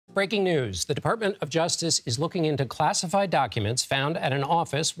Breaking news. The Department of Justice is looking into classified documents found at an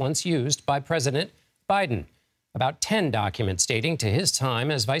office once used by President Biden. About 10 documents dating to his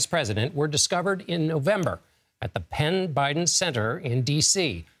time as vice president were discovered in November at the Penn Biden Center in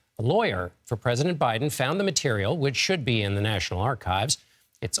D.C. A lawyer for President Biden found the material, which should be in the National Archives.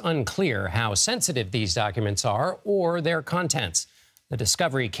 It's unclear how sensitive these documents are or their contents. The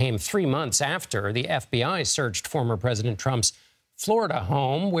discovery came 3 months after the FBI searched former President Trump's Florida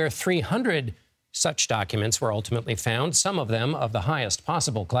home, where 300 such documents were ultimately found, some of them of the highest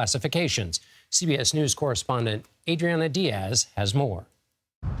possible classifications. CBS News correspondent Adriana Diaz has more.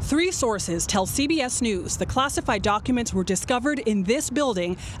 3 sources tell CBS News the classified documents were discovered in this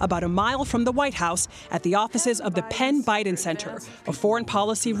building about a mile from the White House at the offices of the Penn Biden Center, a foreign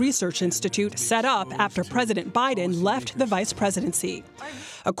policy research institute set up after President Biden left the vice presidency.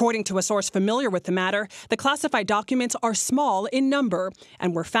 According to a source familiar with the matter, the classified documents are small in number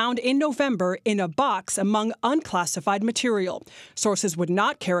and were found in November in a box among unclassified material. Sources would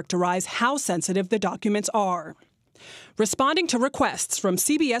not characterize how sensitive the documents are. Responding to requests from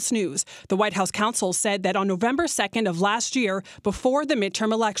CBS News, the White House counsel said that on November 2nd of last year, before the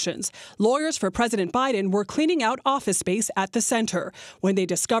midterm elections, lawyers for President Biden were cleaning out office space at the center. When they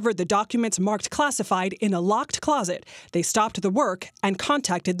discovered the documents marked classified in a locked closet, they stopped the work and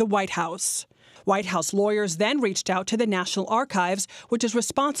contacted the White House. White House lawyers then reached out to the National Archives, which is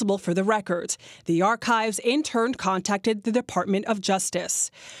responsible for the records. The archives, in turn, contacted the Department of Justice.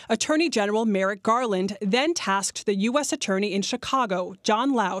 Attorney General Merrick Garland then tasked the U.S. Attorney in Chicago,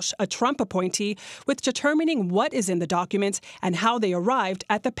 John Lausch, a Trump appointee, with determining what is in the documents and how they arrived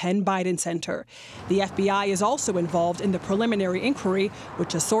at the Penn Biden Center. The FBI is also involved in the preliminary inquiry,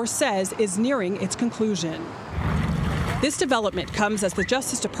 which a source says is nearing its conclusion. This development comes as the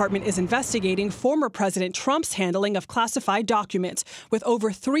Justice Department is investigating former President Trump's handling of classified documents, with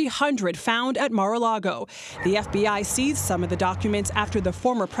over 300 found at Mar-a-Lago. The FBI seized some of the documents after the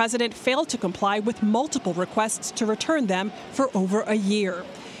former president failed to comply with multiple requests to return them for over a year.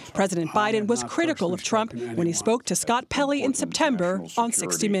 President Biden was critical of Trump when he spoke to Scott Pelley in September on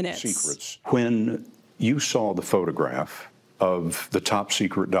 60 Minutes. When you saw the photograph of the top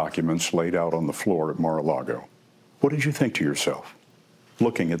secret documents laid out on the floor at Mar-a-Lago, what did you think to yourself,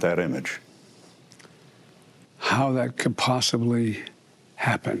 looking at that image? How that could possibly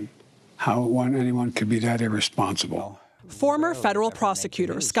happen, how anyone could be that irresponsible. Former federal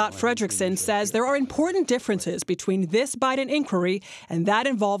prosecutor Scott Frederickson says there are important differences between this Biden inquiry and that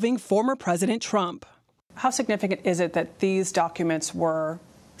involving former President Trump. How significant is it that these documents were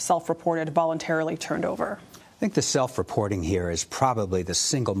self-reported, voluntarily turned over? I think the self-reporting here is probably the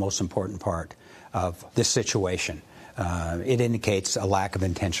single most important part of this situation. It indicates a lack of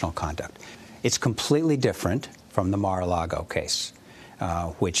intentional conduct. It's completely different from the Mar-a-Lago case,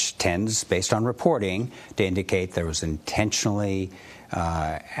 which tends, based on reporting, to indicate there was intentionally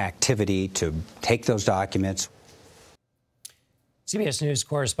activity to take those documents. CBS News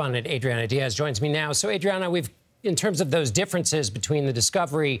correspondent Adriana Diaz joins me now. So, Adriana, in terms of those differences between the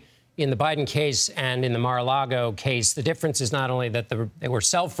discovery in the Biden case and in the Mar-a-Lago case, the difference is not only that they were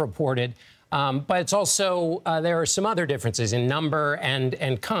self-reported, but it's also there are some other differences in number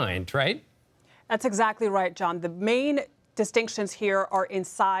and kind, right? That's exactly right, John. The main distinctions here are in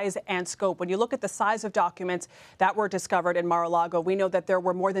size and scope. When you look at the size of documents that were discovered in Mar-a-Lago, we know that there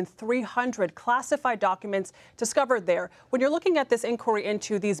were more than 300 classified documents discovered there. When you're looking at this inquiry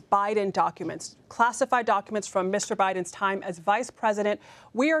into these Biden documents, classified documents from Mr. Biden's time as vice president,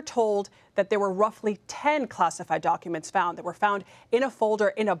 we are told that there were roughly 10 classified documents found that were found in a folder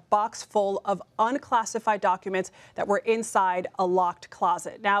in a box full of unclassified documents that were inside a locked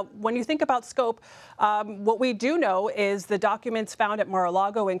closet. Now, when you think about scope, what we do know is the documents found at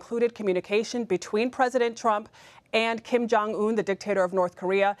Mar-a-Lago included communication between President Trump and Kim Jong-un, the dictator of North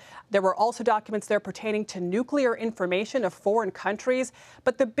Korea. There were also documents there pertaining to nuclear information of foreign countries.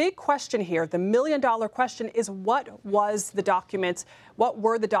 But the big question here, the million-dollar question, is what were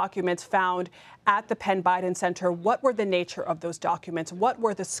the documents found at the Penn Biden Center? What were the nature of those documents? What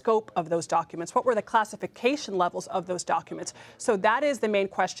were the scope of those documents? What were the classification levels of those documents? So that is the main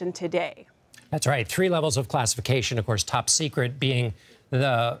question today. That's right. 3 levels of classification, of course, top secret being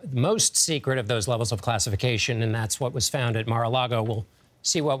the most secret of those levels of classification, and that's what was found at Mar-a-Lago. We'll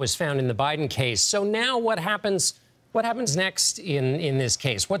see what was found in the Biden case. So now what happens next in this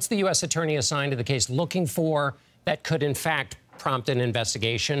case? What's the U.S. attorney assigned to the case looking for that could, in fact, prompt an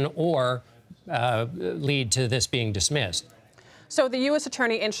investigation or lead to this being dismissed? So the U.S.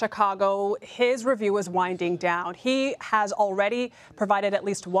 Attorney in Chicago, his review is winding down. He has already provided at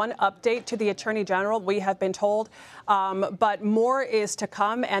least one update to the Attorney General, we have been told, but more is to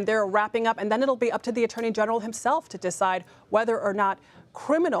come, and they're wrapping up, and then it'll be up to the Attorney General himself to decide whether or not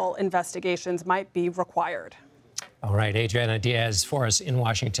criminal investigations might be required. All right, Adriana Diaz for us in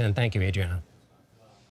Washington. Thank you, Adriana.